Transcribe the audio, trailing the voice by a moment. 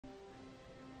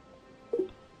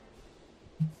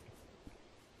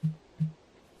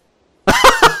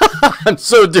I'm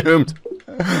so doomed.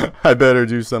 I better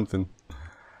do something.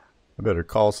 I better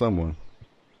call someone.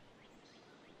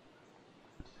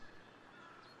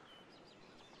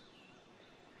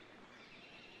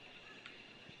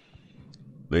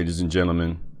 Ladies and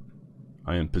gentlemen,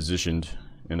 I am positioned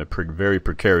in a very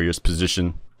precarious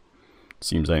position.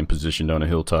 Seems I am positioned on a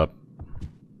hilltop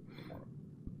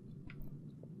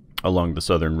along the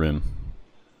southern rim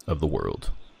of the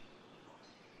world.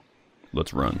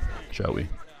 Let's run, shall we?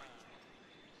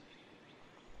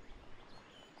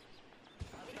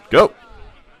 Go!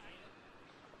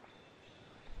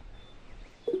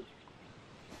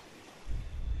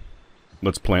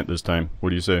 Let's plant this time. What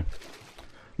do you say?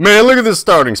 Man, look at this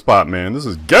starting spot, man. This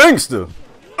is gangster.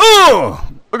 Oh,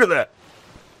 look at that.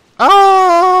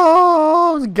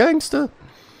 Oh, it's gangster.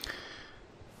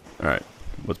 Alright,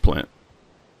 let's plant.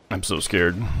 I'm so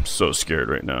scared. I'm so scared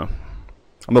right now.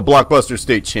 I'm a blockbuster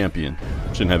state champion.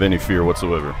 Shouldn't have any fear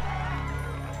whatsoever.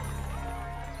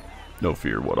 No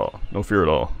fear at all. No fear at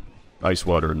all. Ice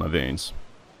water in my veins.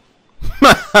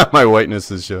 My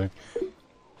whiteness is showing.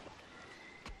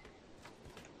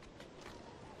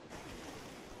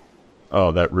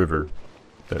 Oh, that river.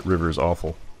 That river is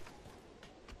awful.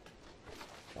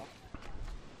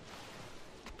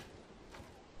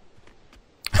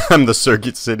 I'm the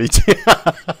Circuit City.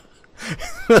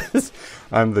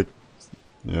 I'm the...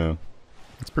 Yeah.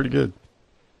 It's pretty good.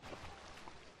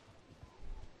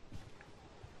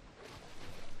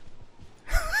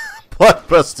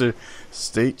 Blockbuster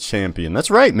state champion.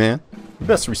 That's right, man. You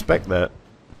best respect that.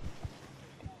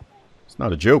 It's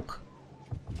not a joke.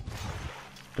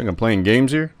 Think I'm playing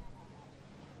games here?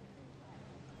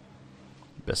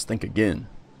 Best think again.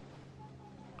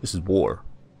 This is war.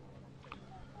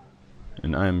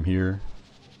 And I am here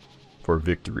for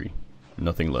victory.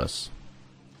 Nothing less.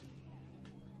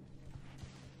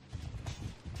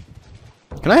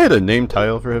 Can I hit a name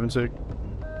tile for heaven's sake?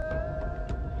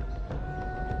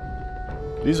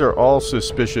 These are all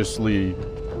suspiciously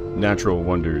natural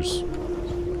wonders.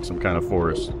 Like some kind of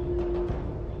forest.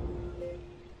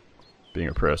 Being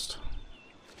oppressed.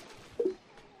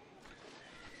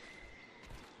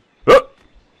 Oh!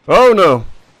 Oh no!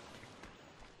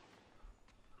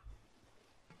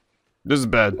 This is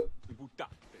bad. What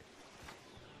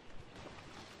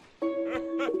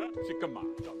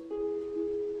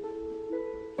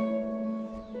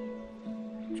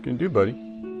you gonna do, buddy?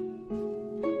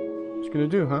 What you gonna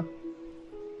do, huh?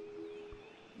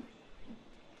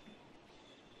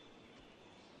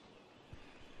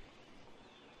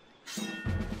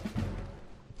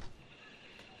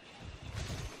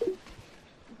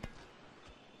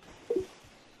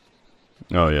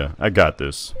 Oh yeah, I got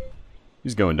this.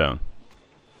 He's going down.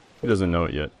 He doesn't know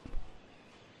it yet.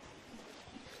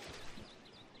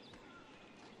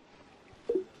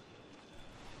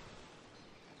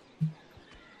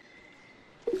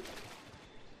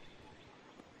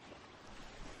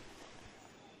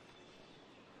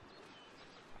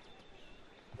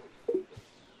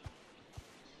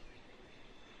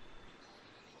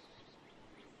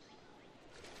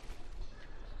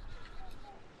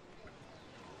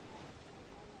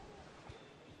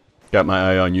 Got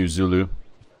my eye on you, Zulu.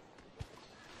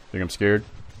 Think I'm scared?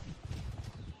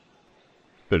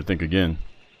 Better think again.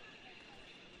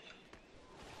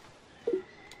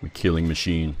 I'm a killing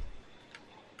machine.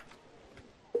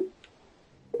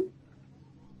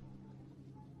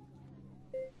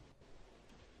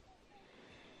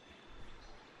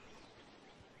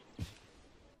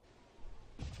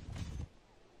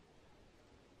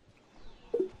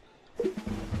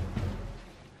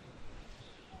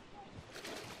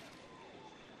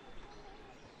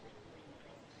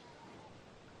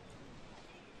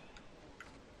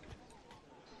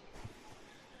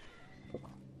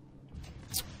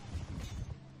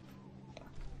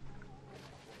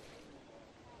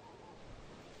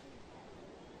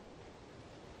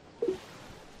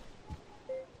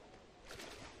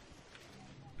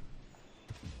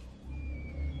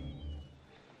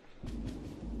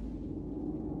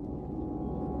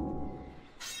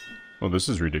 Well, this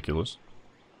is ridiculous.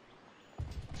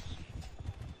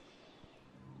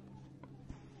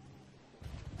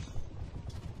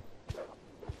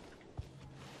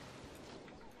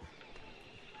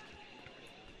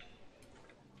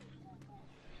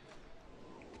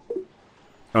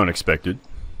 Unexpected.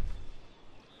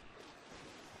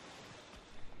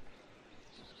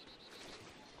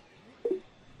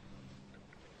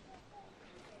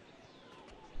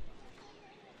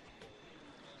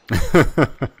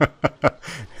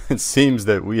 It seems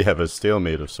that we have a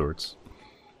stalemate of sorts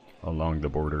along the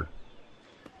border.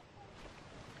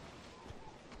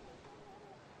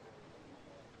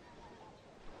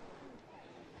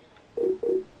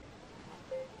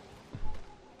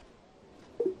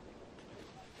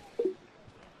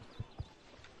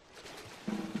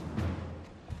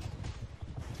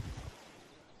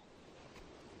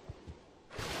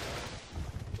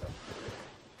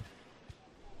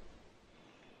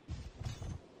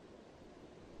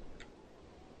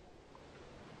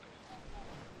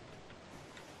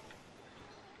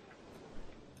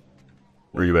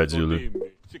 Where you at, Zulu?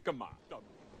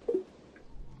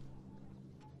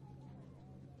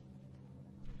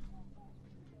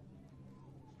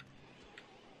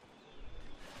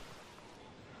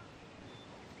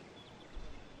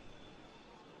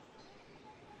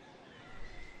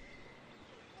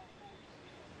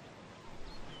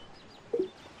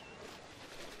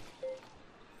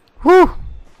 Whew!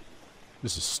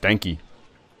 This is stanky.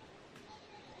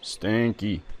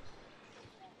 Stanky.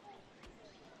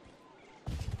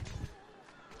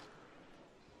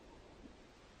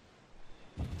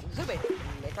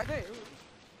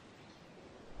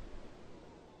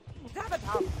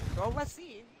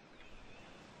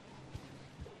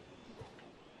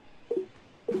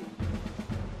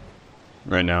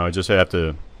 Right now, I just have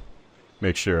to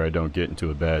make sure I don't get into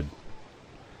a bad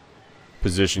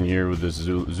position here with this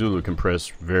Zulu compress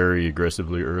very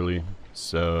aggressively early.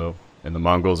 So, and the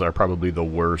Mongols are probably the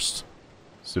worst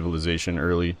civilization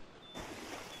early.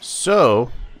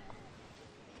 So,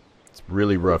 it's a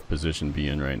really rough position to be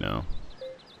in right now.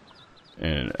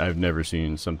 And I've never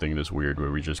seen something this weird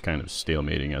where we just kind of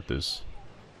stalemating at this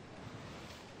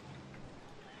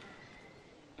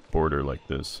border like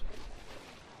this.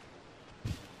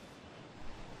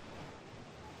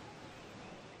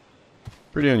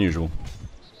 Pretty unusual.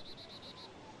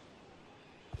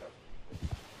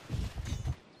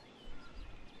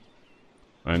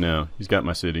 I know. He's got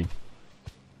my city.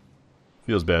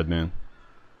 Feels bad, man.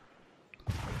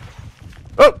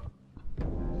 Oh!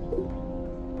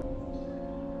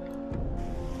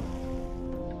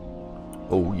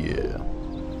 Oh, yeah.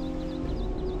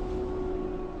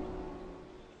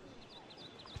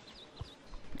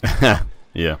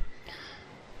 Yeah.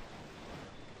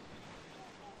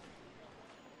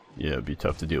 Yeah, it'd be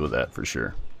tough to deal with that for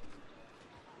sure.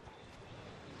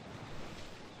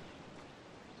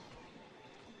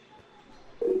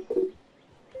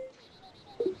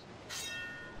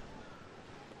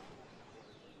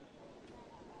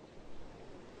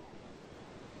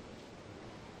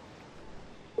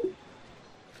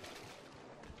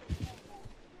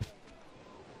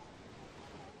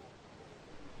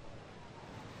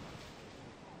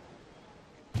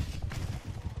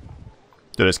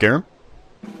 Did I scare him?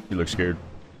 He looks scared.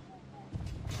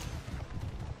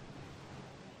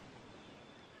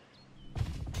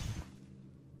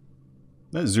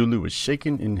 That Zulu was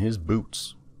shaking in his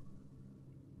boots.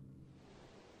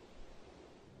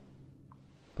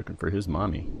 Looking for his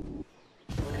mommy.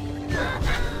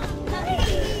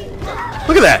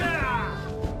 Look at that!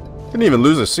 Didn't even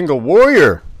lose a single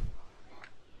warrior.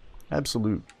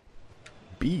 Absolute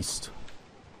beast.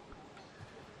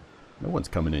 No one's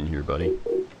coming in here, buddy.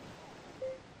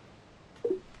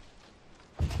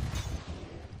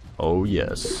 Oh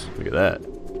yes, look at that.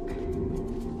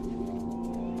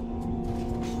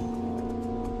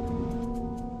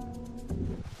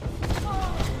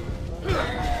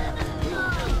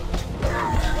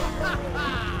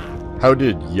 How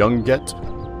did Young get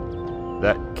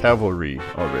that cavalry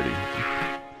already?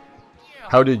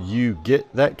 How did you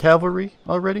get that cavalry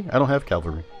already? I don't have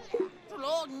cavalry.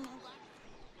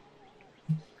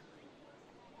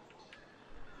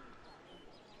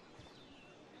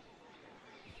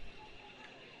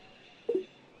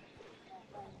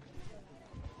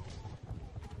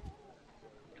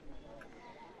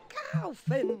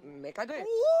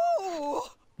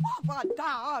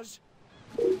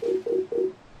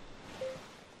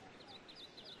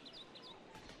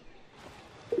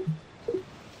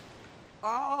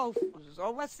 Oh,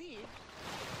 so I see.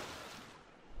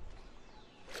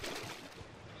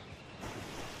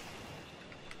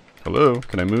 Hello,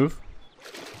 can I move?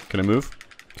 Can I move?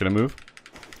 Can I move?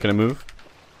 Can I move?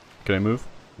 Can I move?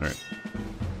 Alright.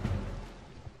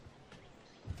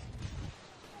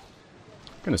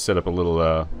 Gonna set up a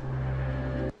little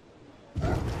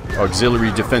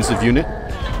auxiliary defensive unit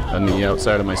on the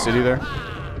outside of my city there.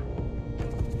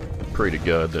 Pray to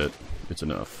God that it's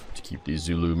enough to keep these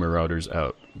Zulu marauders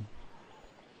out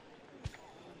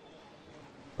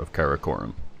of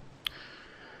Karakoram.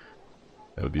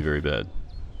 That would be very bad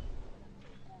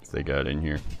if they got in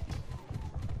here.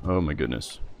 Oh my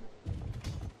goodness.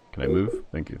 Can I move?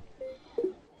 Thank you.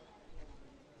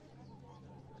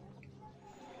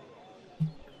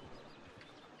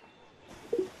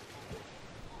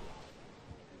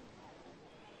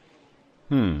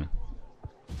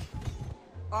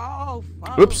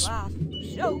 Oops.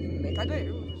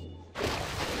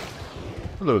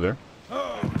 Hello there.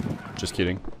 Just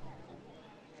kidding.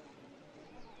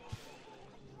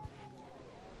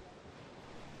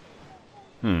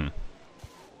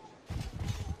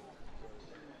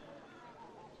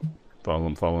 Follow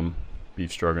him, follow him.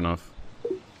 Beef stroganoff.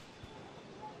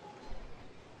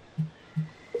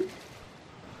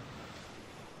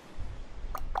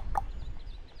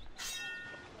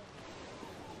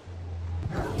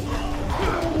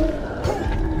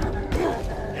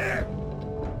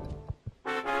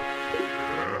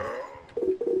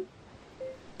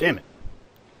 Damn it.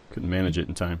 Couldn't manage it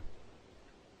in time.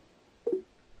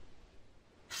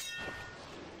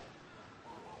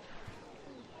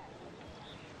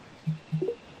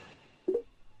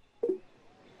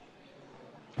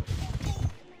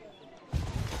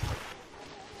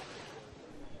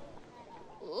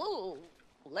 Ooh,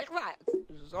 like that.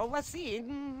 So let's see.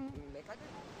 Make like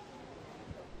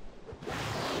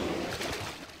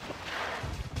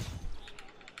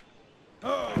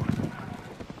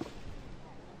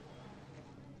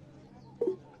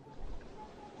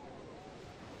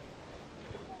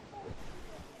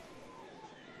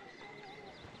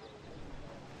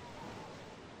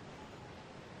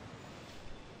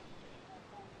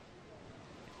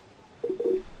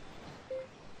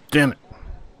Damn it.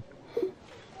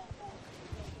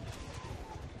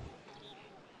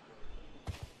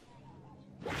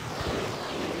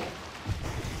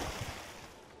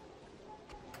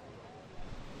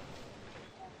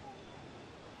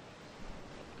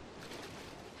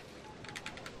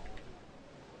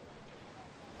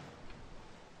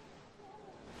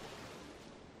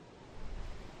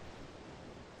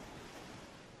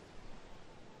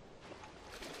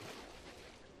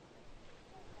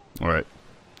 Alright.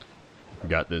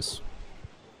 Got this.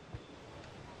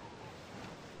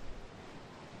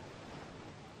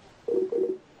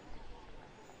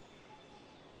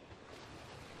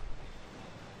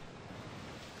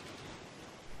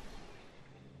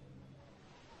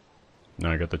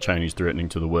 Now I got the Chinese threatening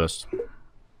to the west.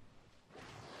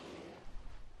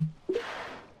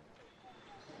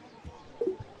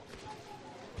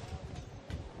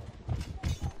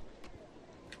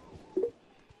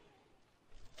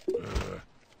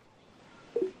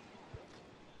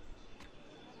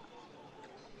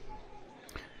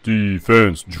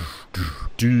 Defense.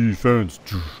 Defense.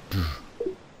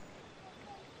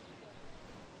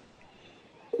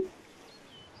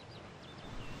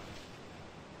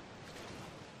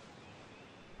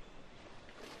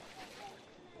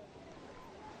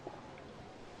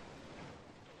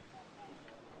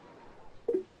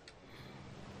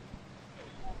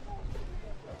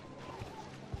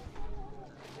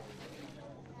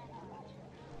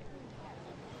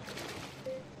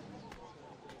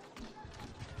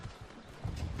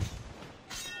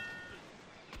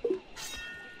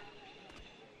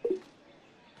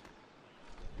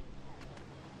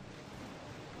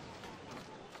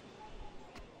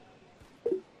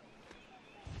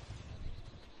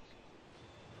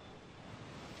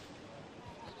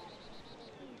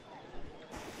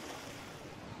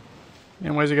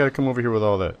 Man, why's he gotta come over here with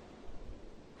all that?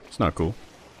 It's not cool.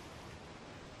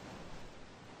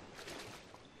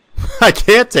 I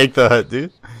can't take the hut,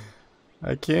 dude.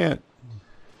 I can't.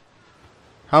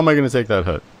 How am I gonna take that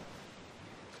hut?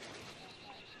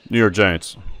 New York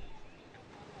Giants.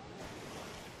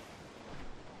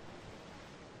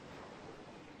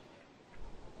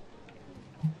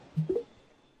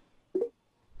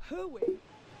 hooey.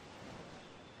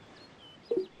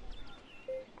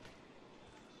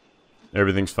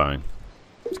 Everything's fine.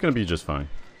 It's gonna be just fine.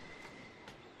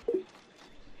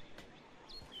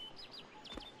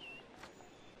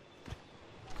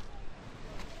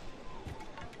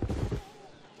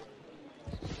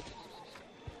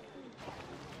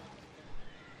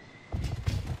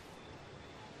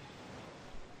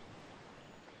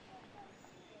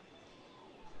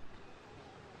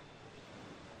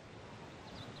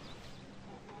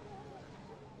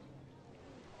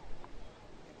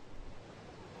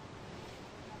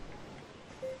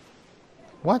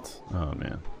 What? Oh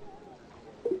man.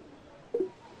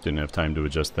 Didn't have time to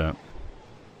adjust that.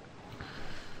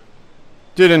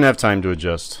 Didn't have time to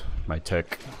adjust my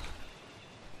tech.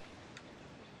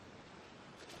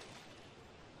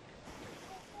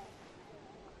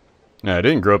 Yeah, I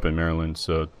didn't grow up in Maryland,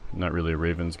 so not really a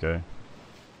Ravens guy.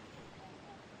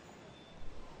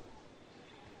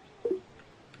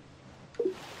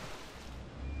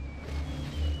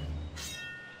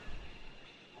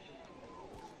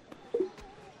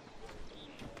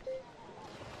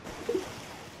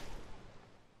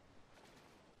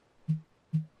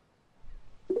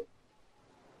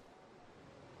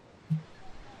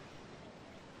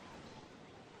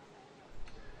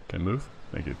 Can I move?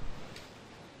 Thank you.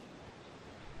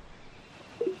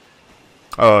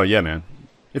 Oh, yeah, man.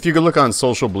 If you could look on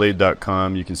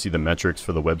socialblade.com, you can see the metrics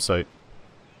for the website.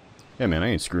 Yeah, man, I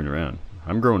ain't screwing around.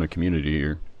 I'm growing a community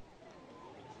here.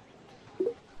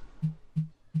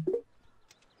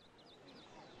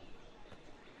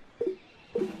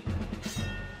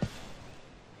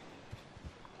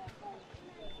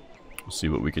 Let's see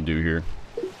what we can do here.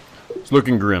 It's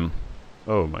looking grim.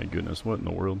 Oh my goodness, what in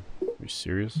the world? Are you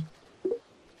serious?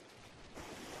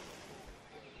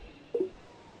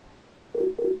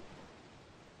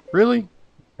 Really?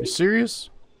 You serious?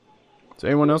 Does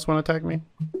anyone else want to attack me?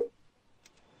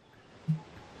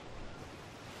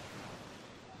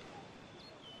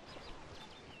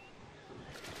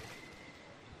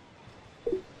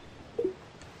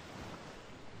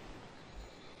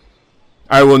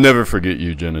 I will never forget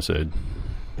you, genocide.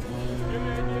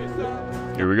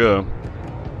 Here we go.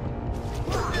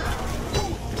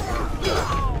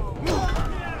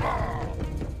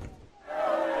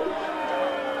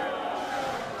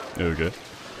 Okay.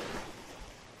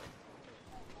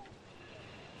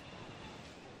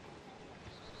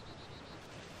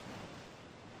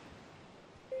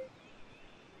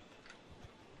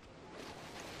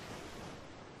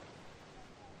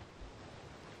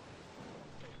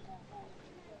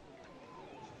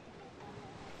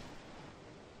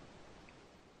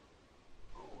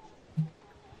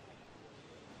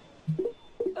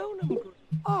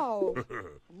 Oh,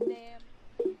 damn.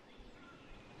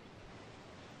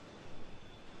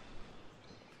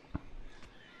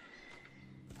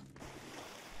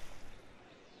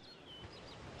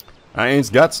 I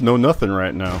ain't got no nothing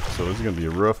right now, so this is gonna be a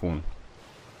rough one.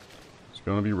 It's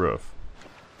gonna be rough.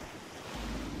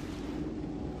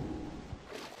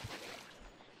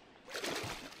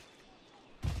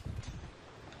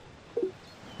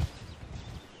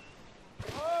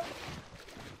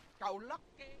 Cậu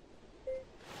lucky.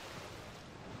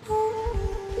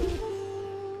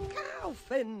 Cow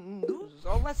fin, those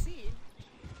overseas.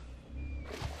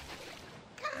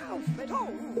 Cow fin.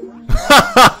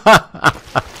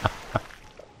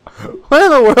 What in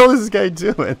the world is this guy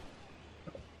doing?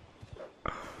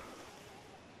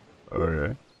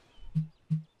 Okay.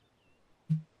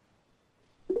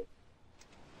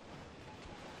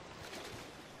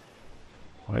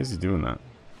 Why is he doing that?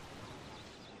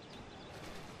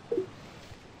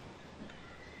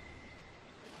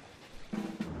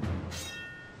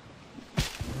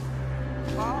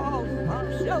 Oh,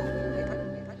 show.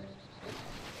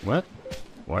 What?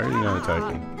 Why are you not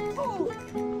attacking?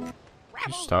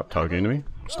 You stop talking to me?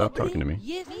 Stop talking to me.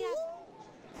 Yes, yes.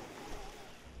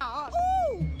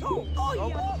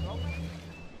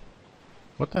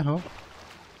 What the hell?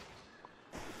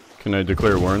 Can I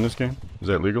declare war in this game? Is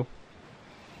that legal?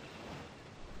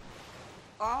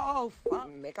 Oh,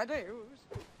 fun, make a deuce.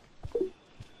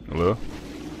 Hello?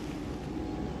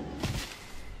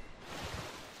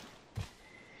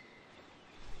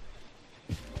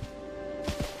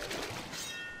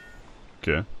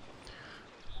 Okay.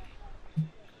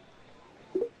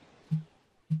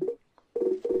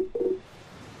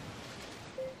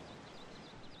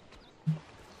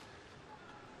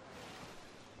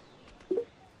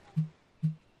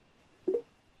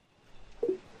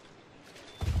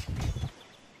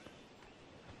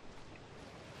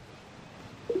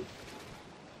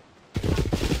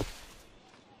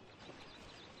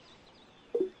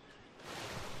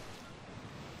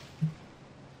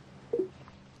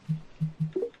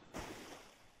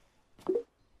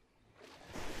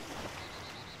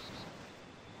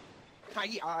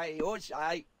 Ay, ay, oh,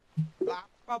 ay.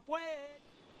 Papa, pues.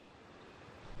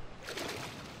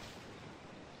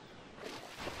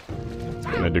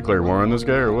 Can I declare war on this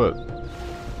guy or what?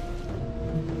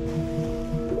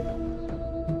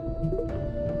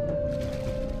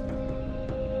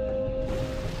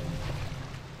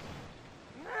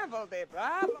 Never de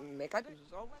bravo, make a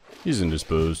deuce. He's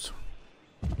indisposed.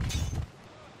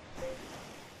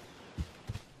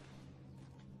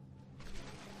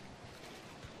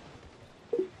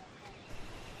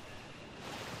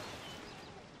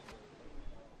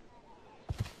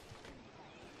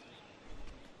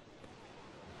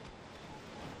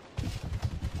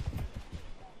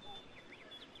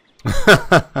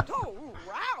 Oh,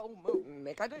 wow,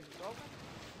 make a deuce.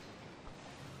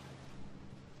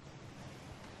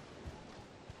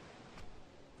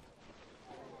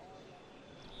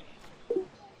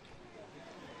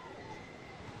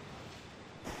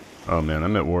 Oh man,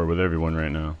 I'm at war with everyone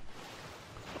right now.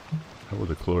 I will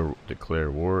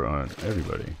declare war on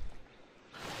everybody.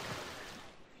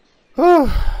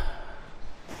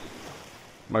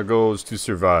 My goal is to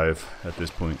survive at this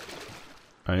point.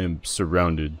 I am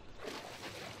surrounded.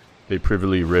 They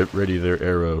privily ready their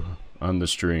arrow on the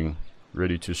string,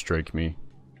 ready to strike me.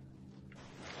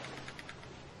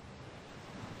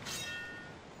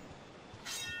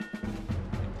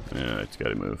 Yeah, it's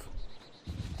gotta move.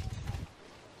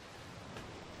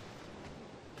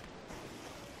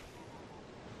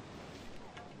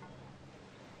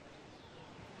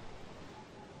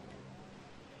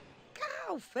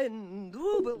 Kaufen,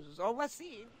 doubles,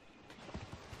 overseas.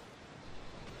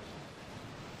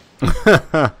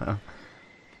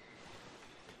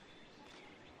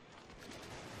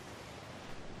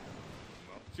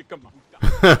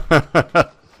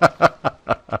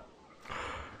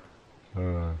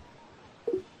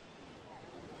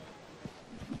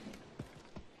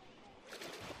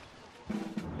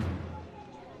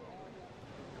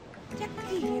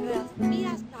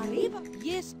 Mías arriba,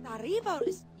 yes, arriba,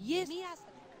 yes, mías.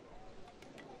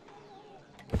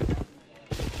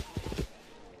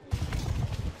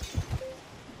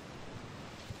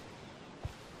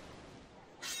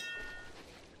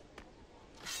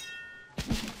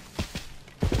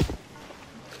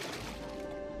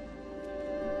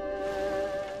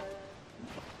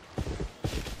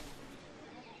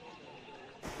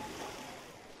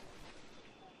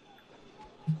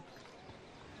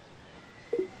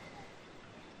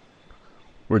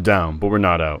 We're down, but we're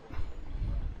not out.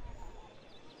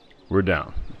 We're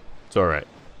down. It's alright.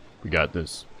 We got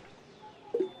this.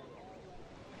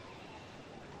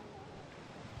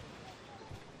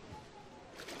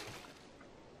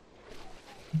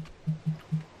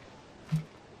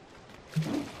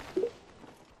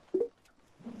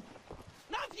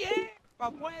 Nadie, pa'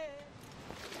 pues.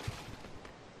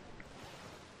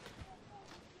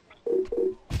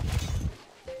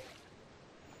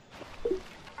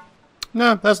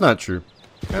 No, that's not true.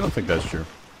 I don't think that's true.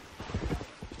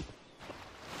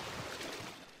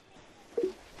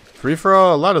 Free for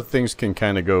all, a lot of things can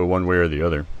kind of go one way or the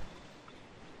other.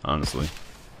 Honestly.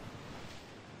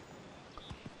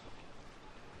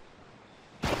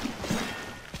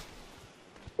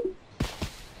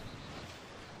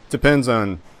 Depends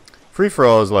on... Free for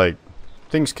all is like...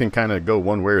 Things can kind of go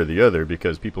one way or the other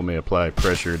because people may apply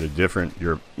pressure to different...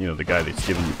 you know, the guy that's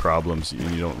giving you problems and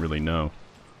you don't really know.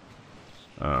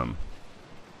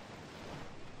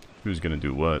 Who's gonna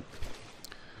do what?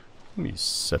 Let me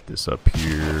set this up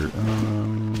here.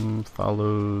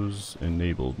 Follows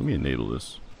enabled. Let me enable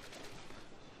this.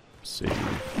 Save.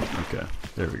 Okay,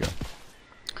 there we go.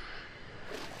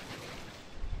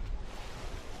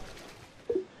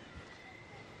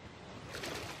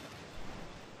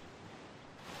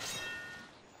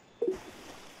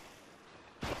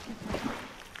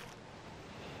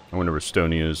 I wonder where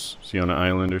Stony is. Is he on an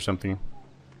island or something?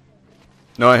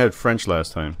 No, I had French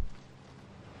last time.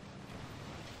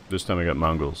 This time I got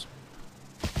Mongols.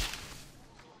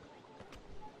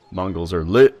 Mongols are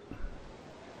lit.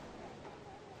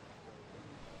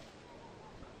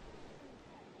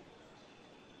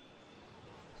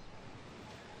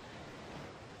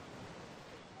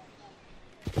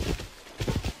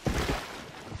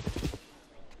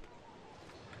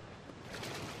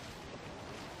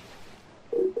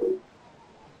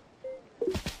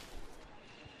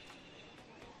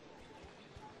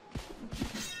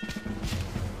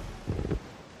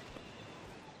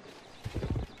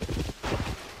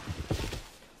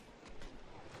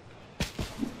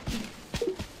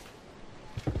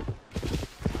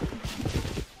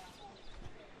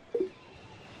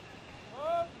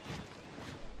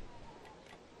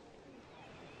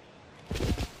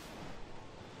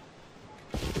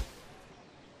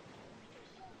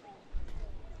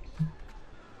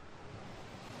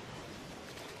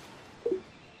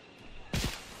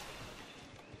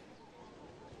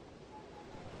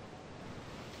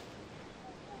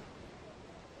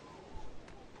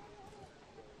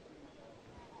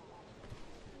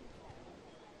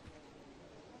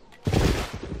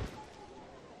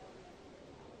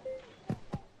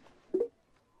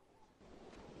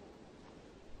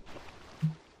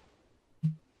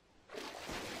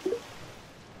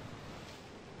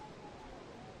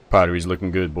 Pottery's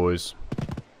looking good, boys.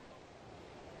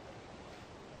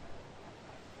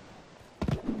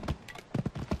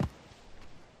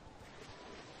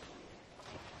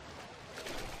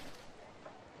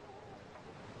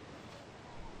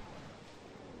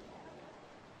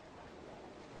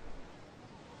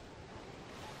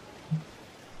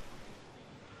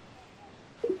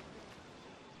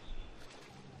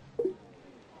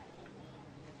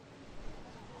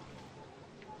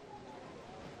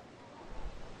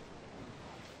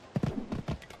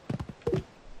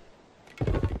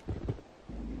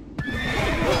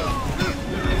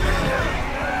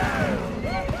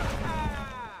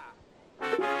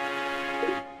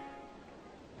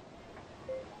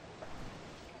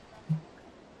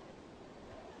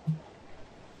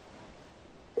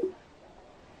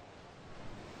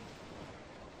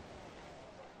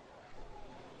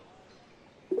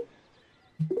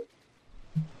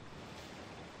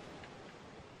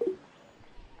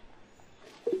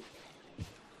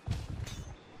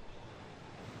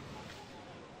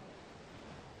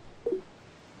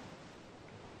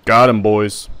 Got him,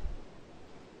 boys.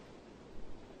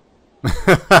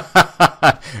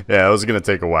 Yeah, it was gonna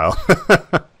take a while.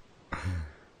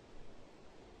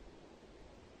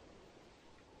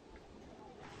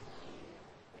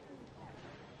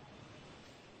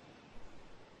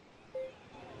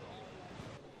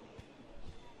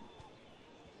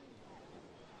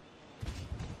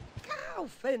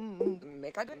 Ralphin,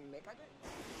 make a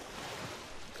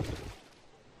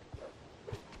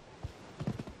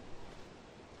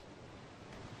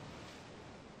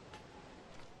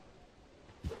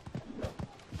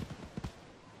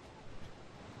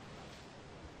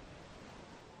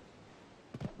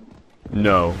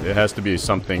No, it has to be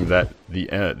something that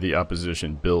the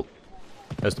opposition built.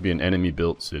 It has to be an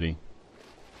enemy-built city.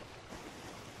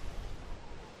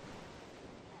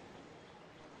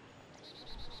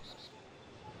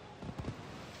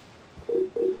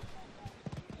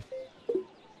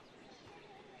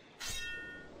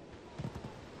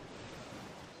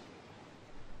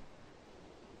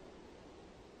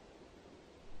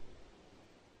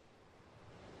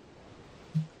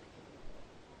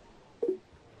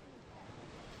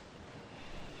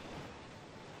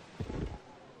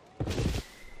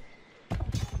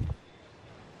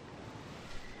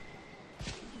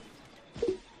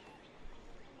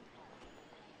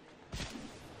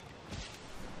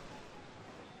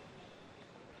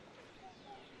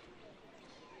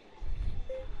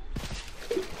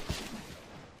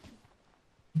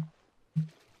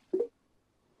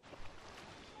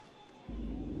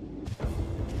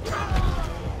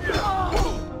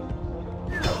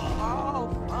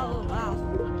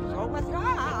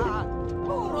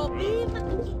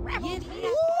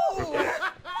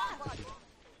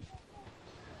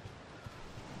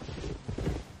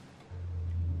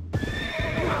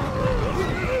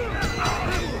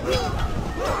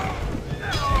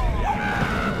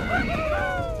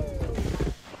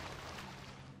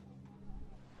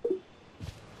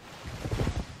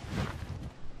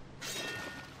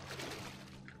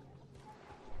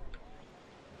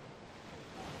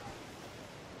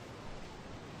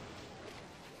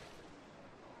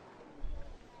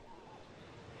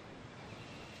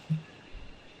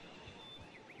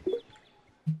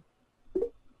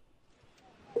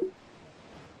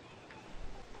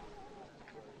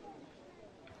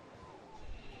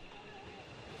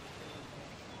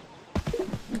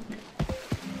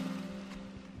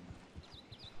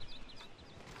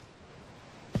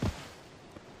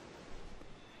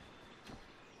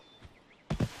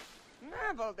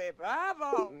 Bravo, de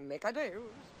bravo, make a do.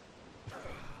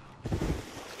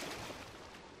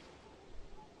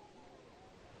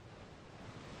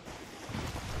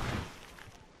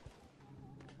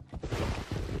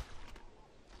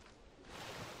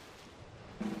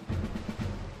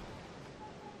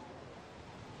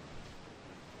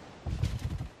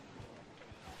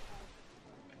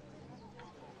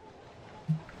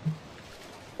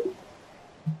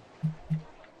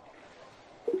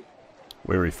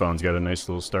 Wary Phone's got a nice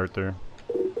little start there.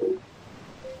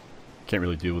 Can't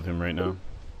really deal with him right now.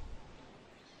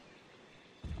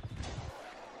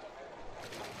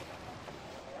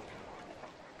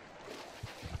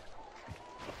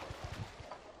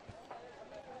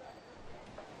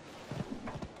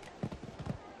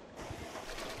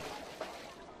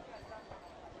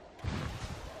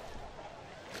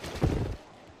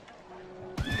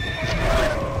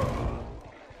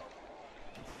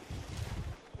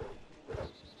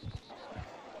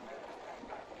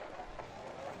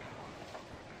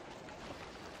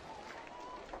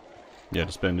 Yeah,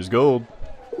 to spend his gold.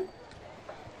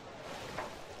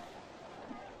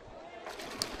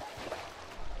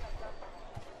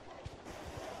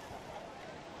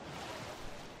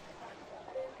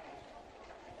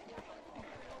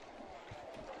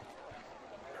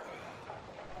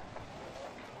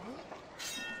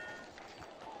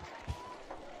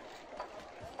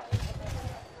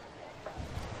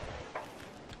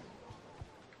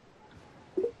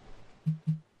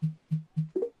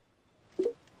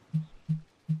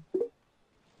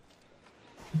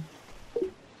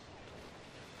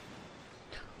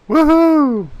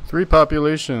 Woohoo! 3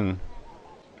 population.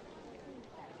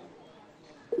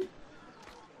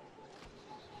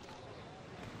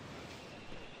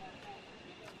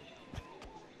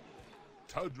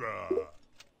 Tundra.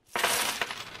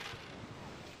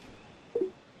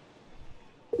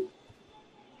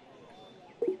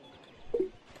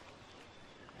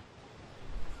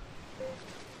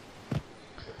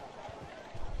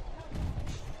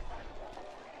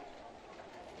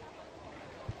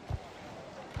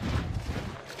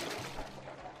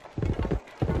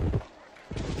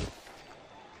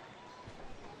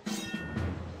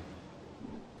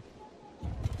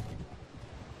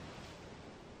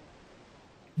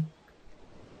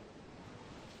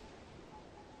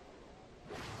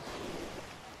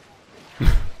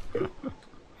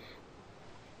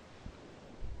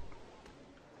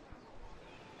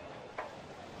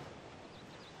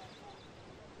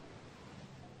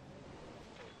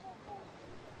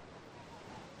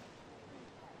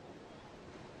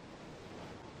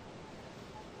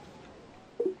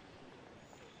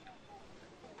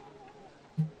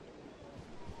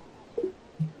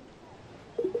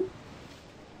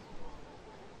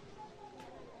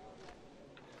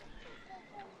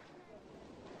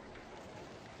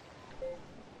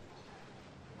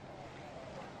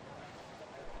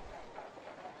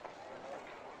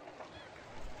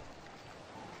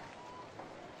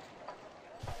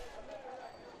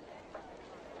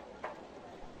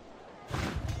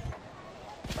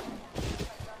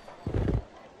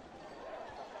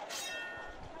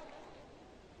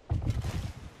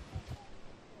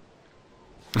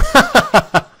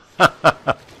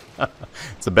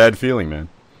 It's a bad feeling, man.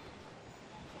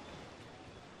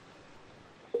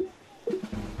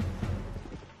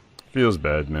 Feels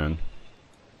bad, man.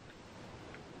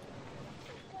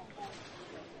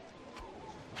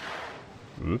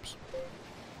 Oops.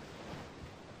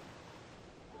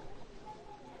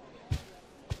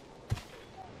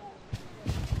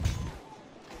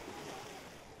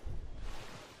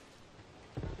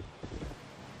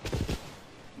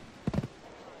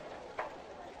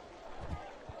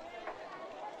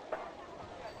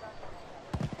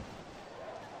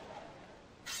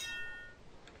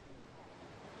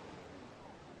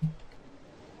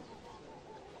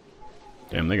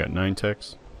 Damn, they got 9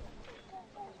 techs.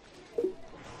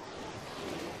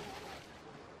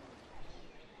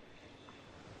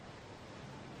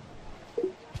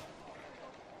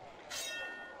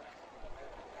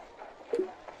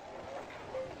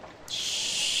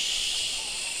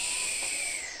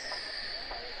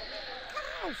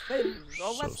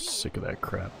 So sick of that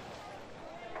crap.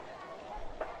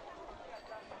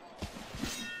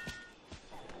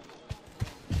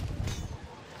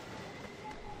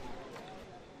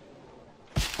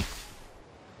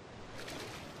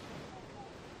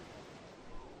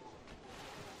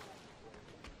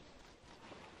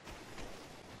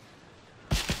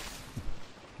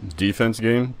 Defense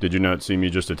game? Did you not see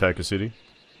me just attack a city?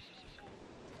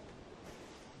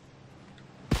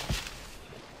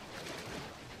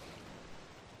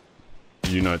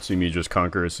 Did you not see me just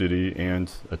conquer a city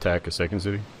and attack a second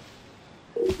city?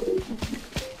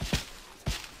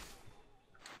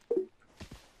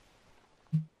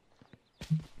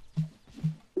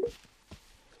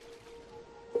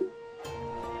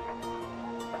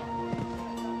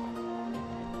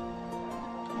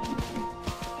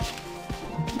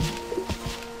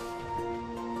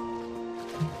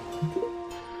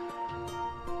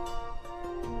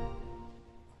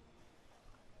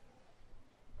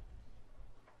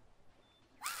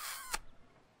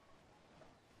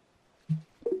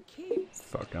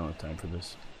 Fuck, I don't have time for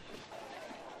this.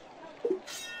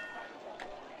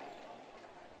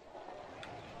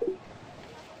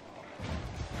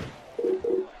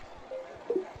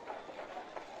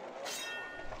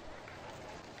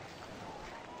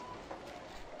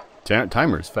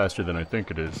 Timer is faster than I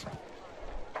think it is.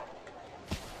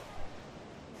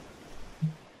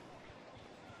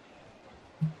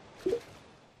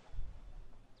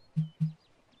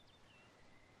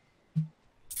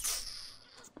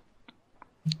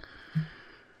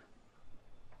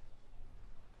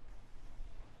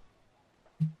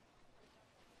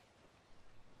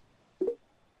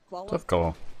 Tough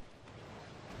call.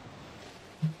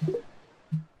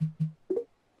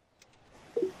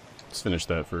 Let's finish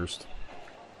that first.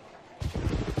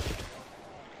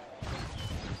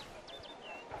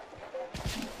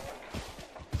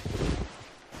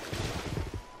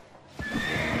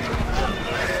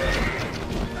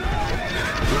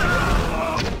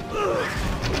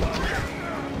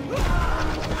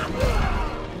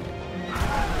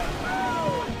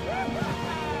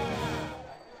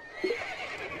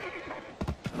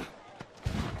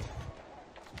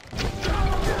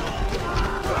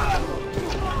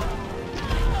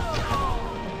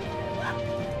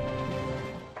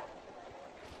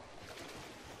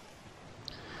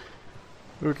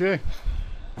 Okay.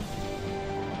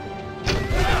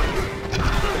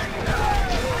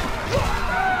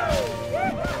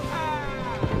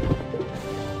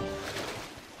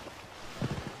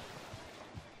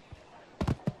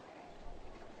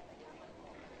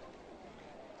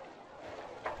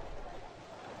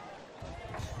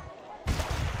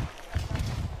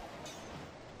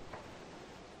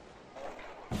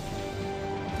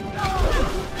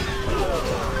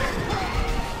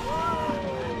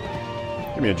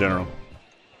 Give me a general.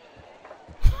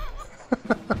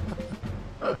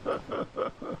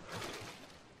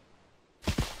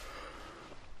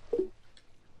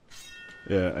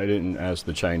 Yeah, I didn't ask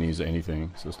the Chinese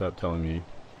anything, so stop telling me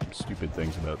stupid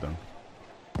things about them.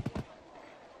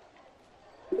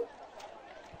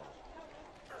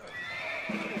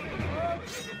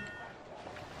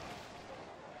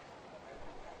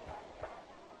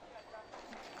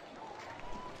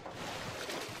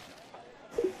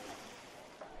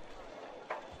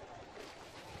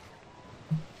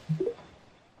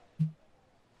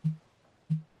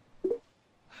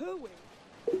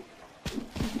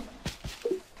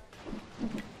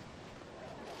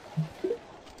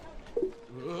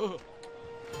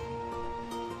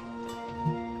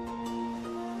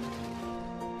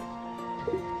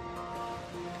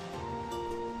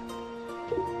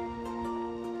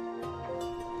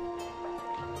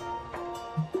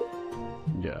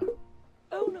 Yeah.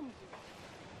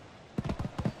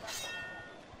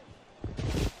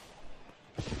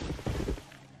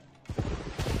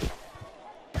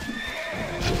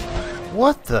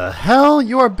 What the hell?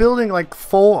 You are building like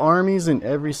full armies in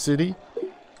every city?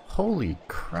 Holy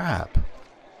crap.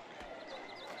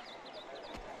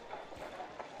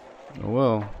 Oh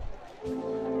well.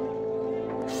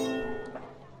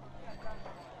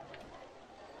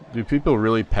 Do people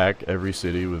really pack every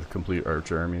city with complete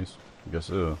archer armies? I guess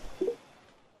so.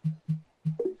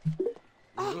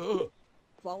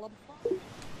 Follow.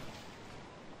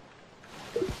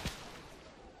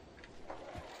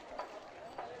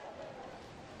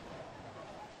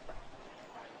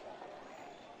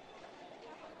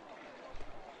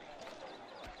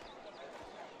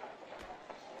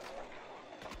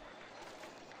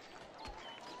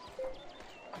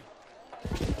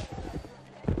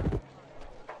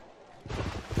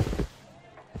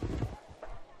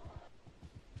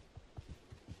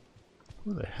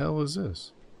 Who the hell is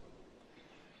this?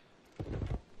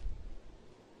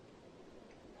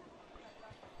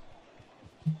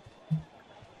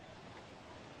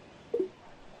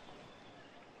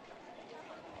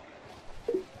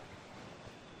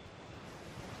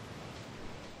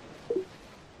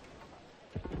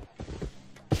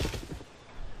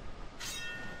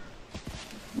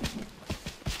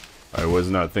 I was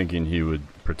not thinking he would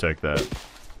protect that.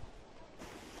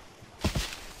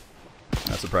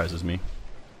 That surprises me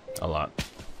a lot.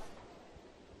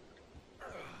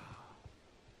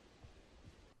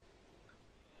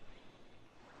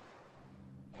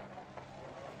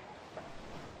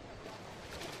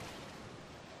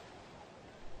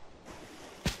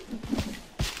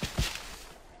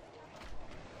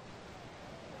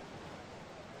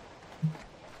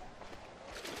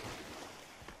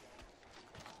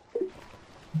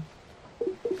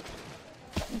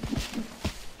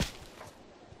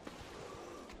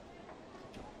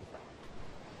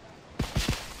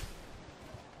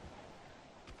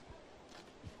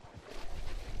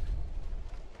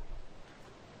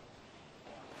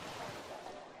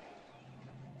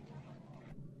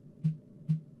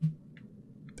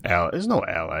 There's no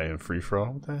ally in free for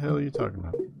all. What the hell are you talking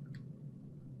about?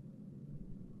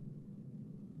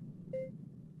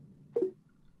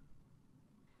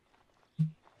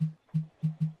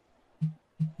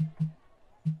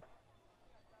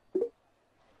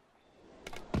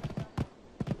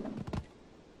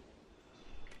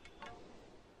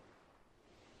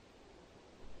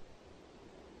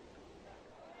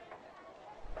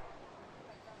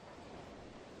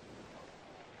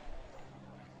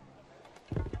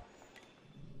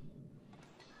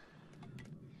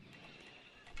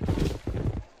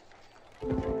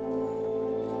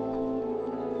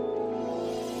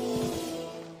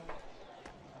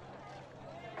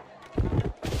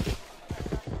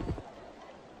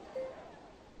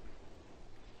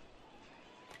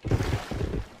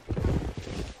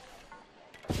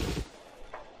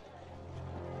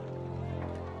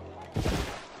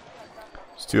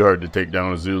 It's too hard to take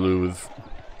down a Zulu with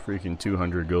freaking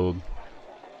 200 gold.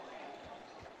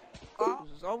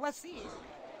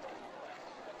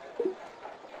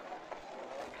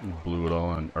 Blew it all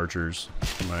on archers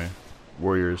for my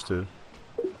warriors to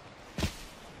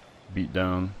beat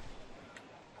down.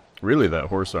 Really, that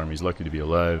horse army's lucky to be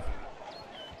alive.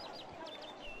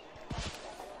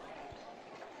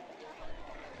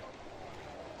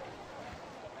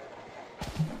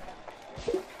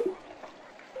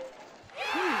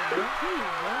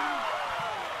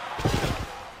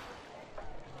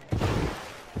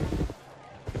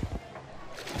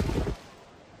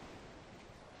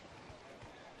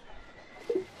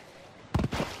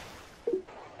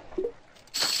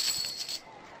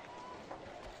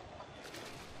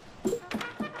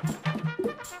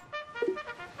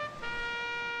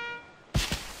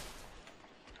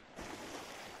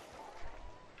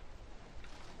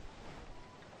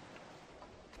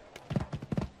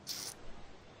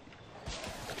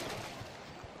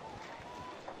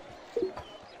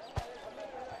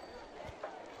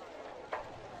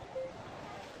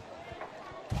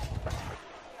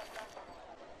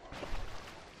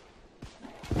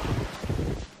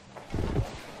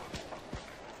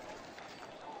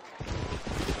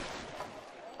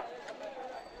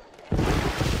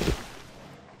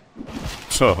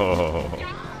 Oh,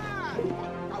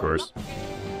 of course.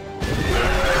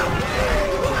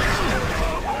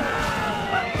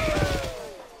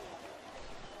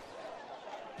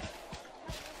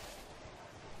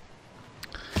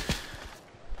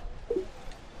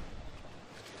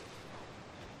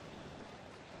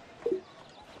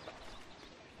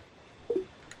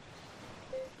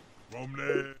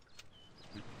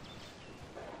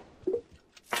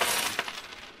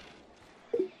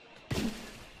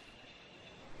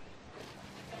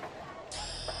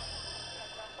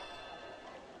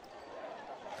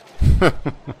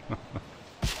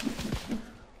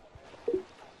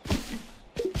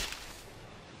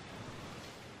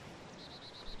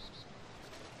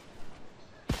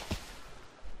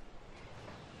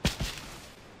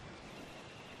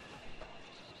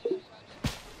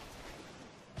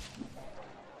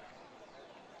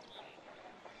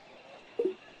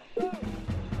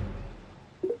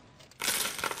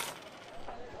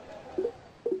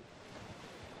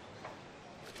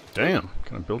 Damn,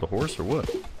 can I build a horse or what?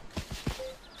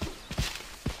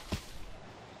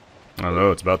 I don't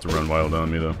know, it's about to run wild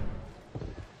on me though.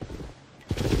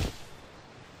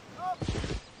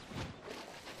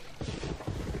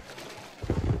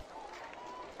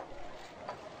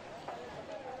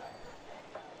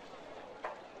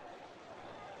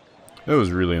 That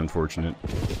was really unfortunate.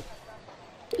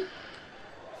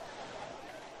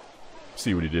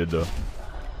 See what he did though.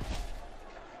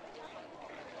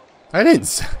 I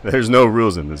didn't. There's no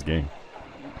rules in this game.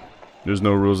 There's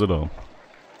no rules at all.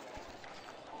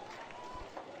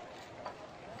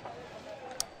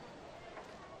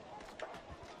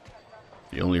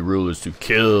 The only rule is to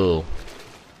kill.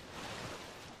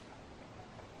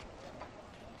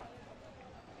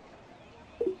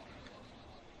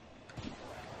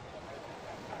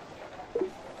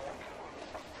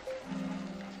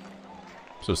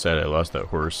 So sad I lost that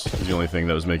horse. It's the only thing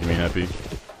that was making me happy.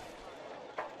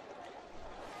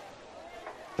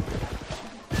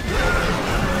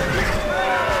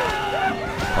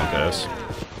 Punk ass.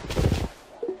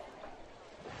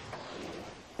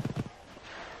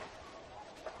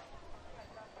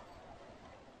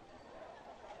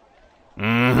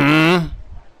 Mm-hmm.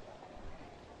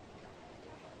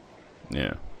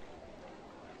 Yeah.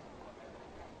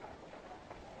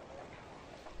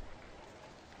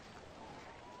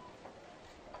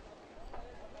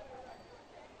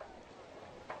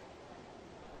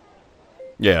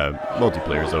 Yeah,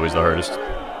 multiplayer is always the hardest.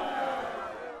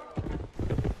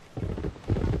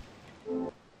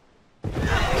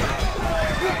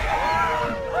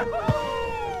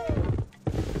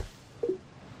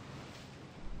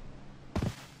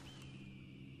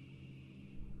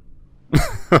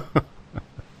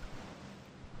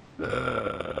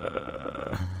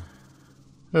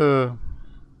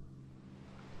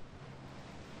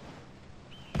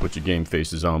 Put your game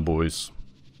faces on, boys.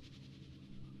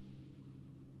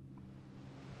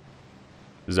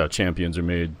 This is how champions are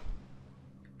made.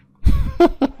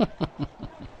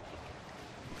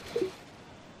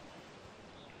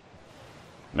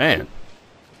 Man,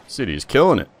 city is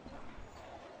killing it.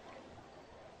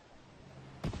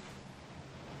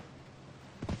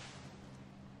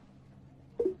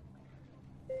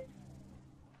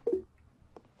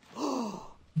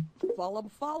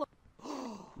 Follow.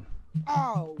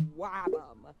 Oh, wow.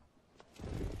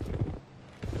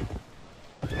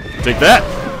 Take that!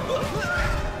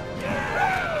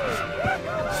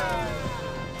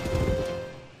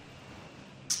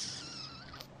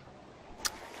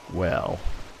 Well.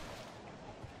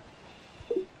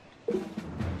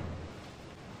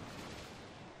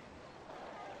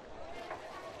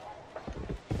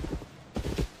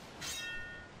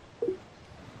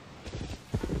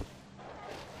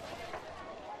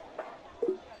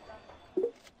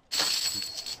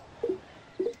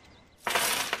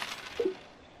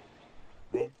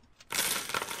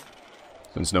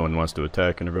 Since no one wants to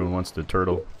attack and everyone wants to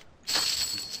turtle.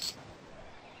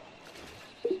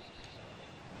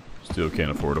 Still can't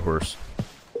afford a horse.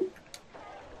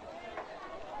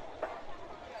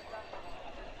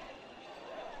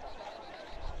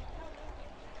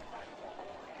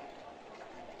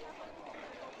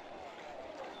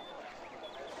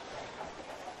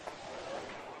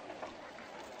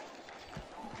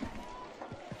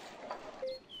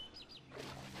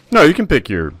 No, you can pick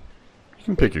your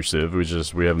civ.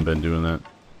 We haven't been doing that.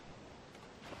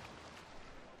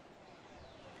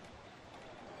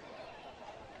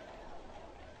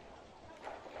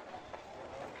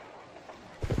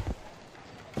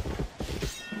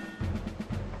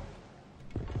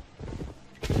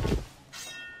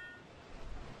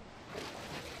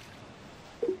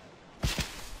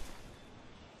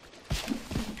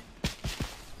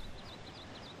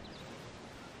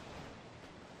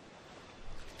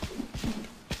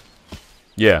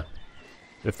 Yeah.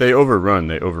 If they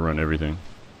overrun everything.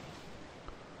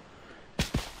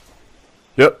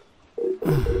 Yep.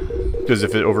 Because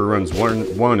if it overruns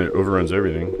one, it overruns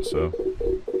everything, so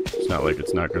it's not like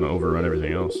it's not going to overrun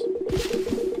everything else.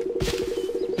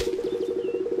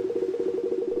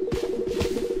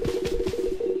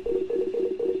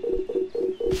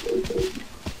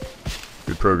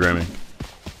 Good programming.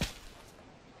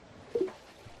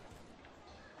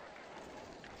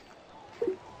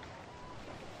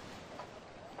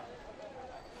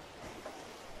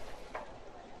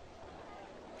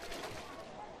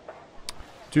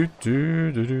 Do,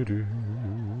 do, do, do, do.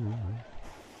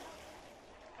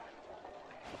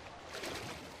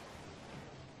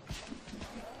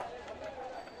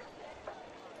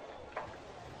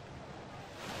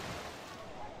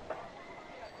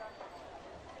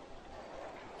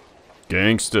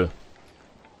 Gangster.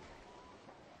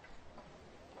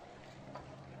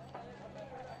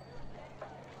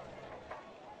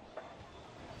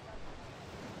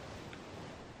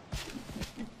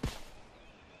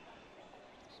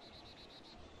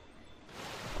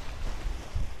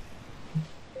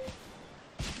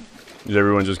 Is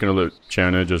everyone just gonna let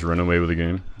China just run away with the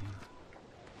game?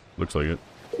 Looks like it.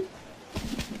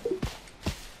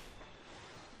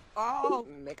 Oh,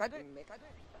 make a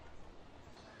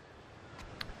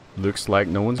Looks like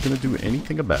no one's gonna do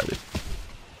anything about it.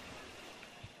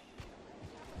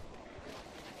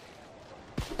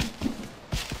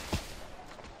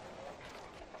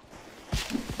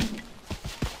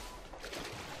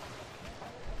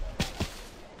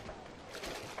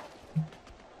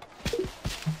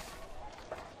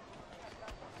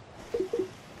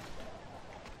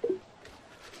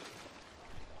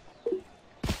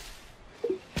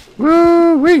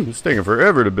 Woo-wee! It's taking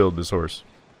forever to build this horse.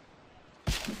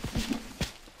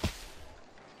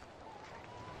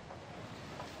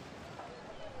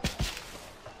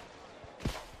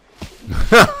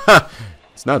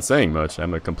 It's not saying much.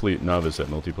 I'm a complete novice at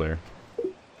multiplayer.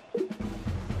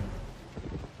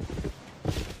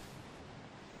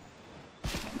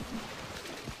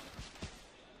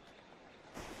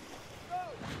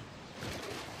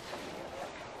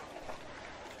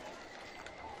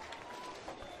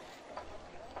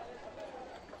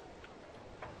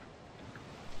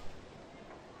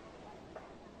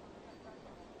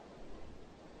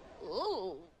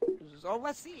 Ooh, so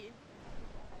I see.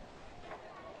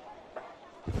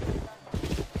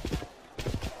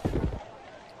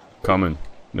 Coming.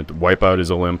 Meant to wipe out his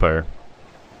whole empire.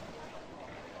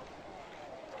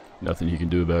 Nothing he can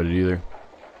do about it either.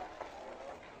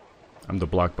 I'm the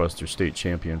blockbuster state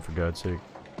champion, for God's sake.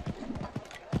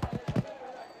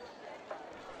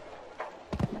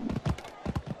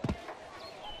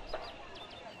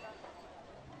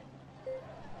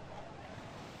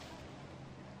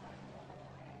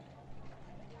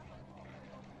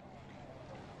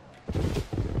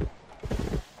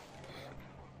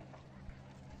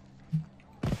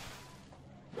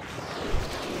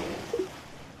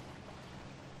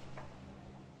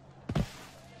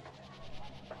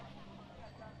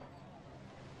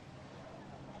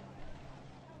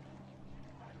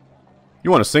 You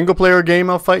want a single player game?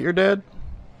 I'll fight your dad?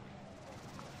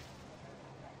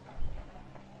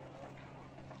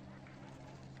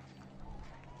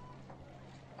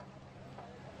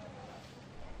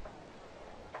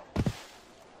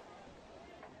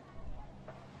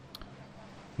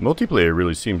 Multiplayer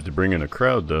really seems to bring in a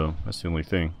crowd, though. That's the only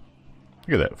thing.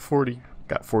 Look at that, 40.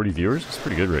 Got 40 viewers? That's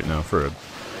pretty good right now for a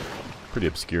pretty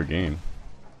obscure game.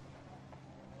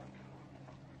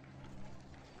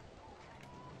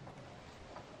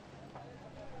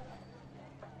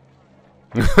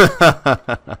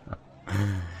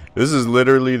 This is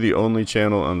literally the only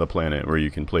channel on the planet where you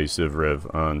can play Civ Rev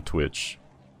on Twitch,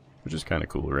 which is kind of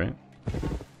cool, right?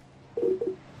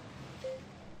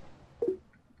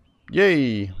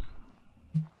 Yay!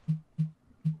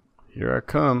 Here I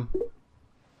come.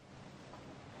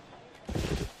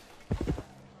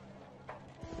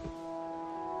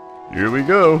 Here we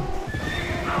go.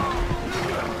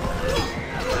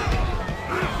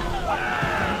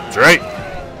 That's right.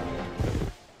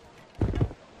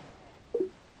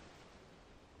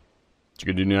 What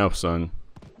you gonna do now, son?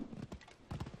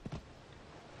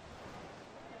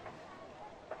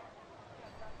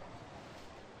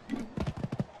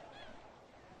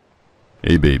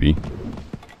 Hey, baby.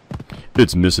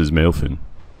 It's Mrs. Mailfin.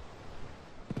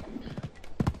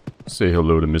 Say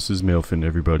hello to Mrs. Mailfin,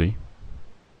 everybody.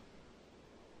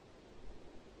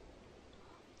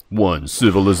 One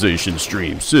civilization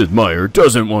stream Sid Meier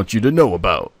doesn't want you to know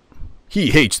about. He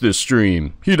hates this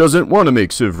stream. He doesn't want to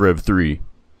make Civ Rev 3.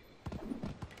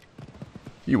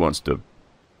 He wants to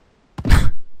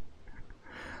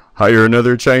hire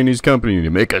another Chinese company to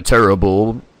make a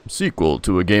terrible sequel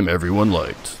to a game everyone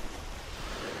liked.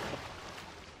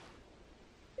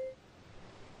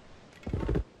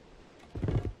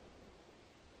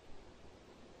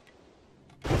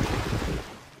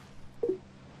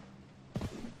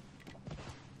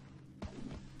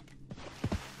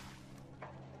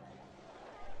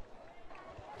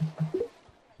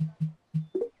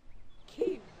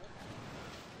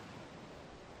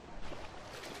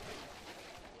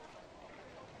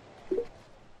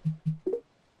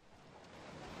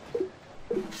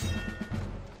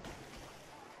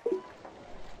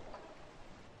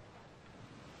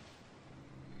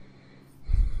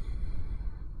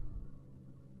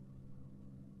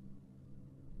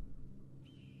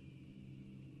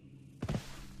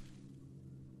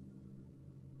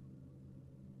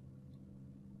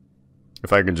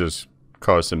 If I can just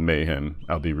cause some mayhem,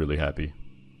 I'll be really happy.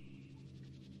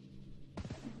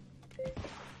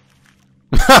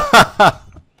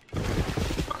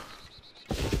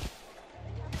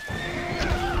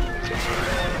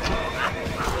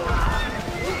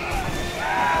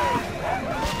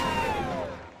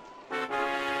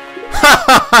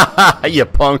 You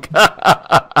punk.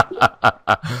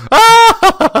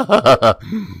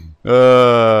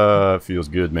 Feels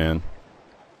good, man.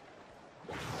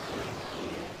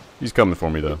 He's coming for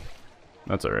me, though.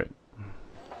 That's alright.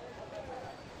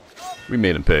 We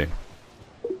made him pay.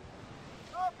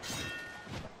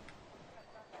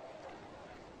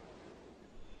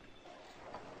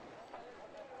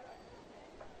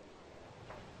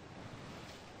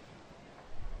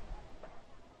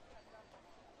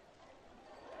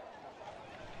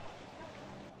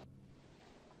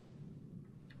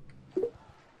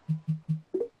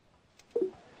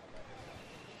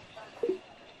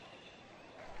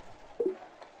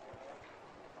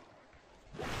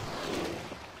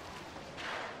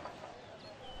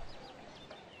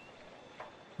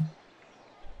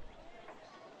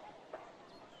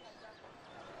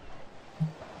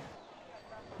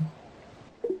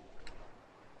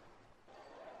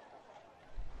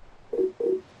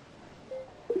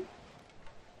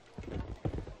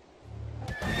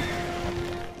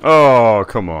 Oh,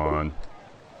 come on.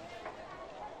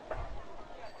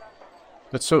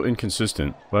 That's so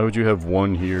inconsistent. Why would you have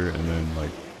one here and then, like,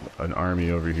 an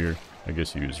army over here? I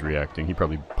guess he was reacting. He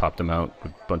probably popped him out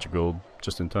with a bunch of gold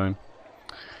just in time.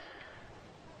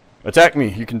 Attack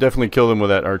me! You can definitely kill them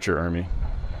with that archer army.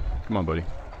 Come on, buddy.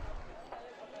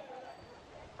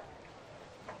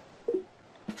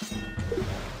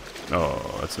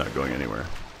 Oh, that's not going anywhere.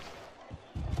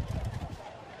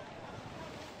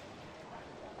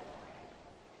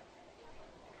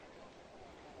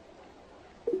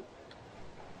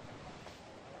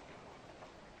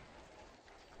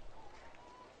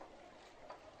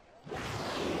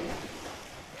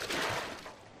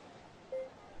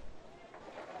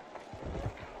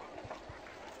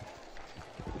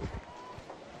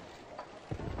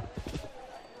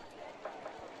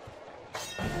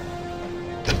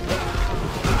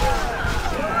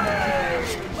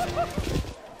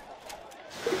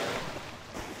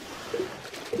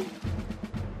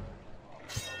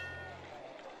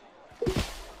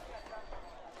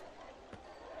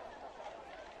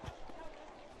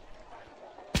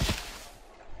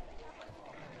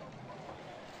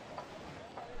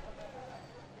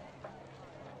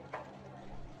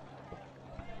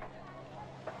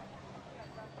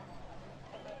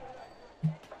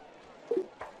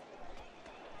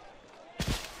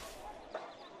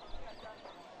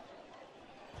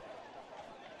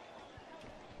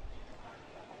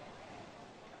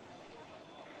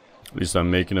 At least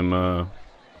I'm making him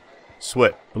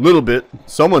sweat a little bit.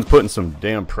 Someone's putting some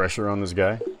damn pressure on this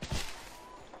guy.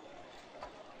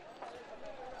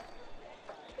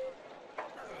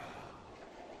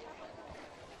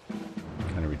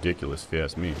 Kind of ridiculous if you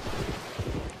ask me.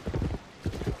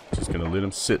 Just gonna let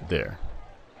him sit there.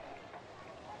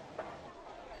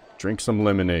 Drink some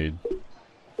lemonade.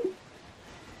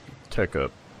 Tech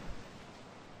up.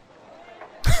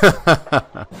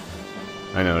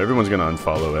 I know, everyone's gonna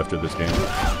unfollow after this game.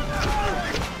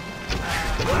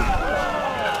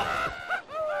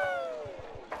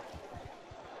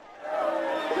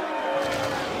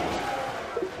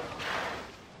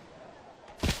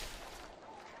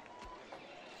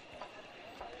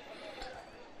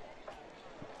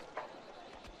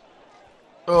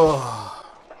 Oh.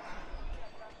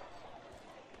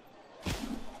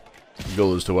 The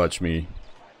goal is to watch me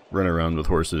run around with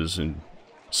horses and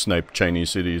snipe Chinese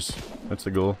cities. That's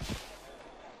the goal.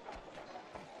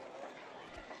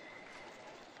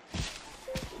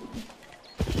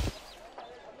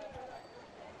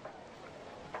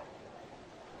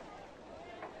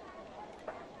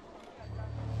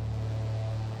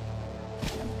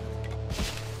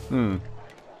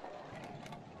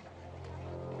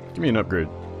 Give me an upgrade.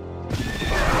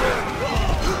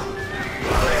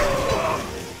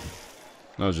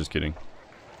 I was just kidding.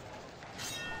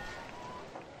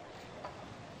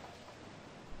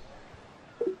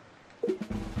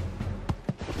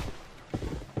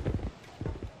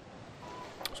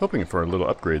 I was hoping for a little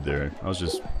upgrade there. I was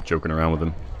just joking around with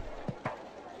him.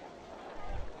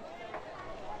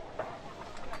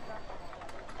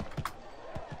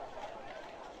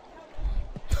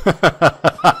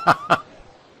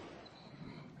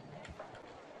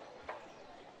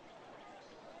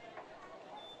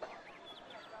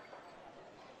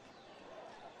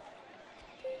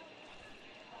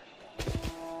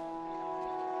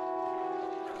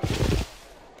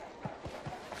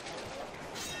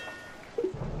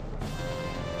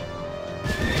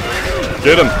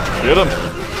 Get him! Get him!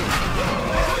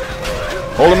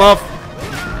 Hold him off!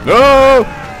 No!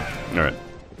 Alright.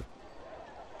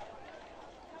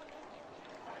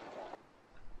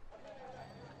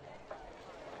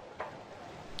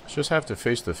 Just have to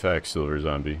face the facts, Silver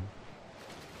Zombie.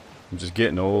 I'm just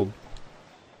getting old.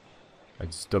 I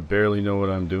just barely know what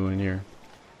I'm doing here.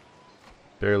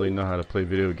 Barely know how to play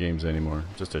video games anymore.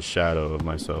 Just a shadow of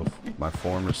myself. My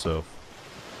former self.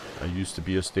 I used to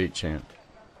be a state champ.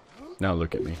 Now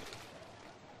look at me.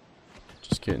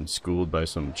 Just getting schooled by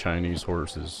some Chinese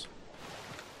horses.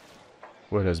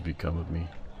 What has become of me?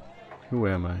 Who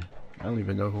am I? I don't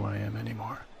even know who I am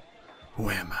anymore. Who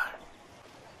am I?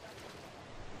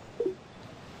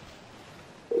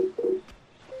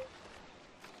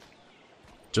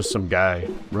 Just some guy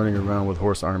running around with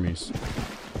horse armies.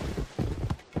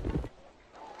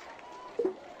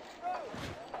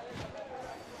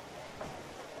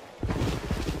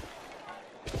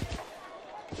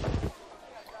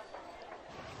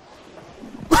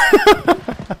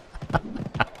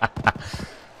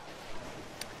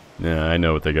 Yeah, I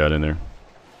know what they got in there.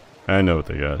 I know what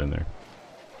they got in there.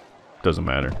 Doesn't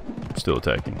matter. Still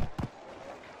attacking.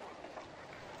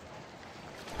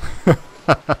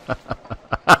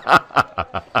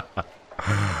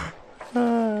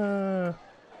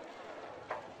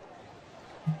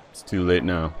 It's too late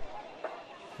now.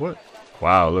 What?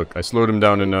 Wow, look, I slowed him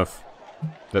down enough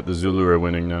that the Zulu are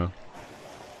winning now.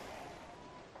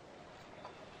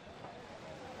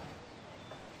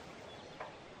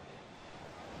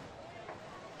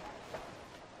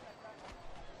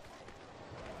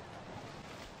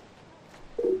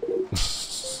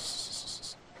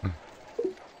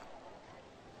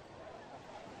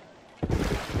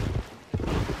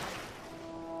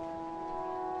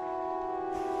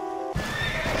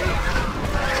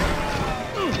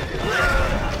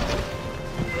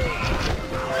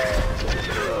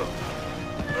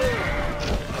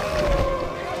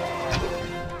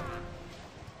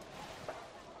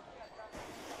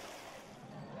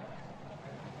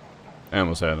 I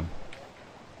almost had him.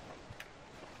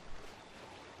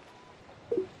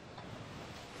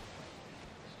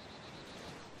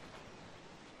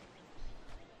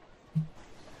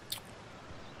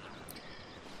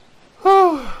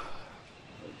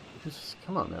 Just,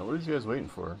 come on, man. What are these guys waiting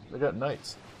for? They got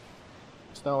knights.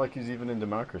 It's not like he's even in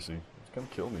democracy. He's gonna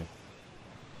kill me.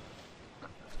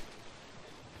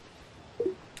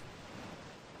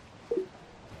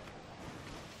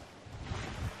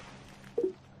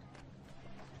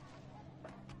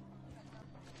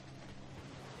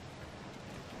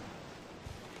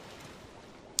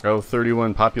 Oh,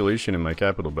 31 population in my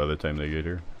capital by the time they get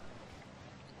here.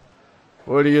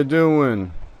 What are you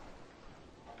doing?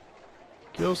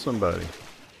 Kill somebody.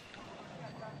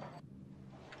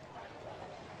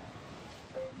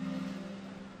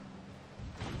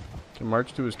 Can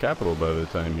march to his capital by the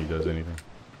time he does anything.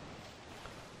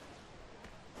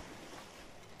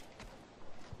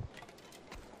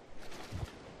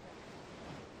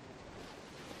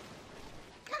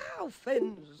 Cow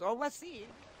fins overseas.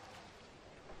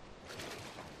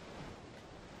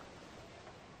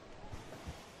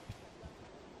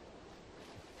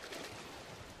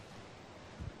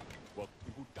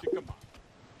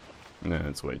 Nah,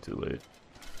 it's way too late.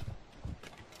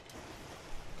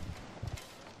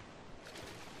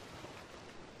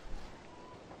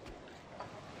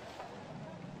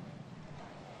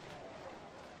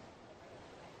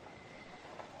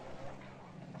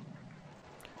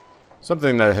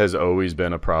 Something that has always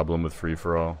been a problem with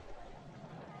free-for-all,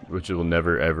 which will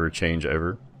never ever change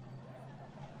ever,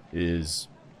 is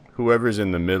whoever's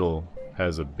in the middle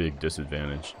has a big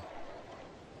disadvantage.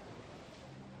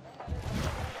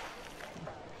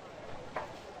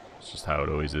 It's just how it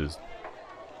always is.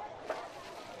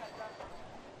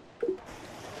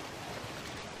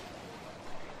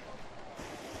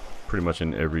 Pretty much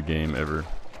in every game ever.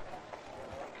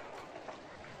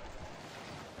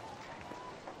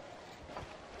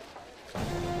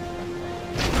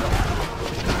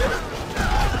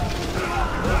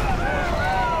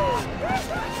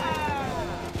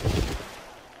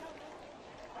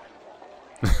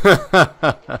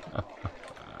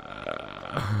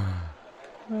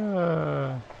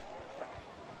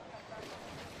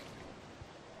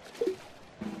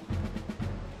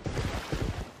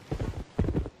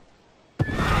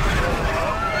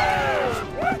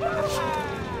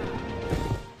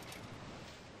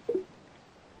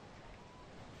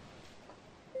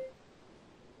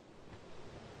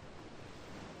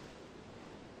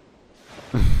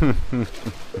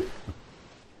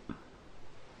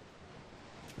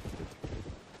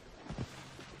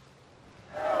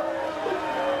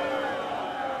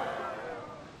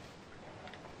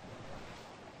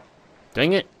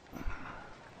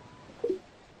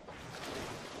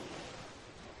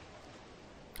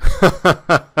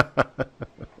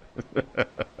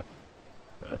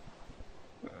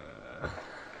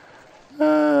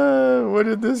 What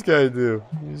did this guy do?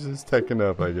 He's just teching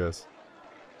up, I guess.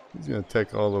 He's gonna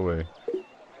tech all the way.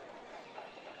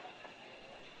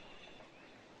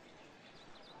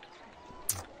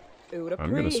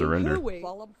 I'm gonna surrender.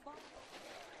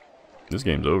 This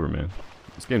game's over, man.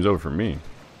 This game's over for me.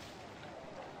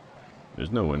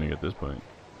 There's no winning at this point.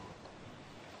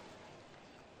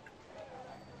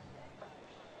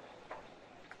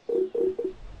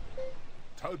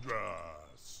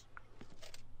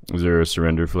 Is there a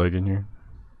surrender flag in here?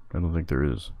 I don't think there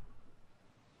is.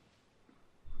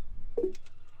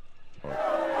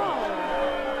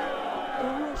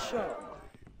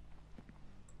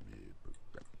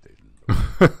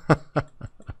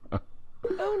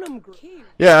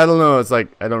 Yeah, I don't know. It's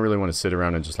like I don't really want to sit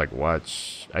around and just like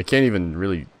watch. I can't even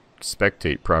really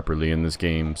spectate properly in this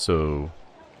game, so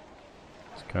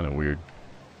it's kind of weird.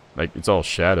 Like it's all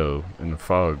shadow and the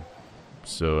fog,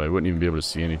 so I wouldn't even be able to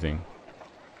see anything.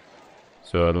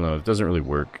 So I don't know. It doesn't really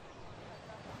work.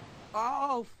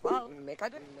 Oh, fun, make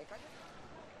it.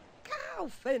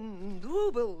 Kaufen,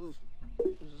 Double.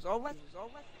 Sowas.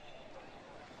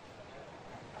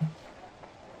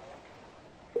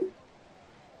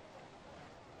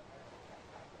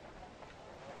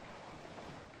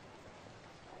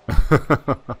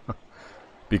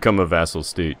 Become a vassal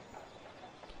state.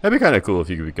 That'd be kind of cool if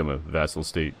you could become a vassal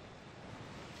state.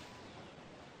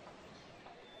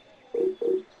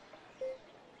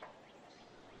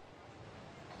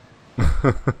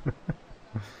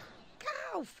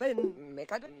 Kaufen,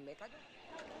 make it.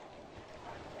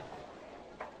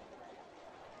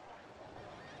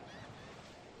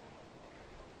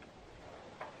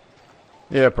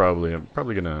 Yeah, probably. I'm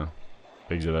probably gonna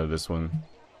exit out of this one.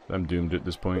 I'm doomed at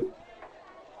this point.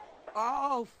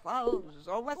 Oh, fun,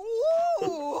 sowas.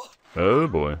 Oh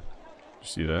boy. You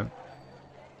see that?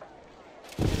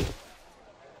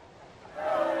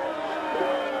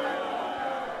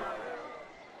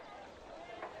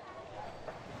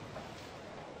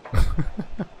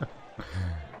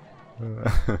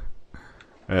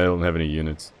 I don't have any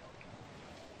units.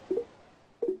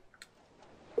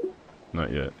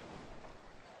 Not yet.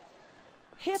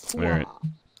 Alright.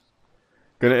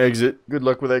 Gonna exit. Good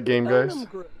luck with that game, guys.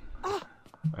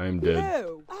 I'm dead.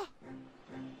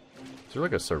 Is there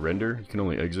like a surrender? You can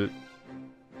only exit?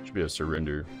 Should be a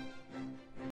surrender.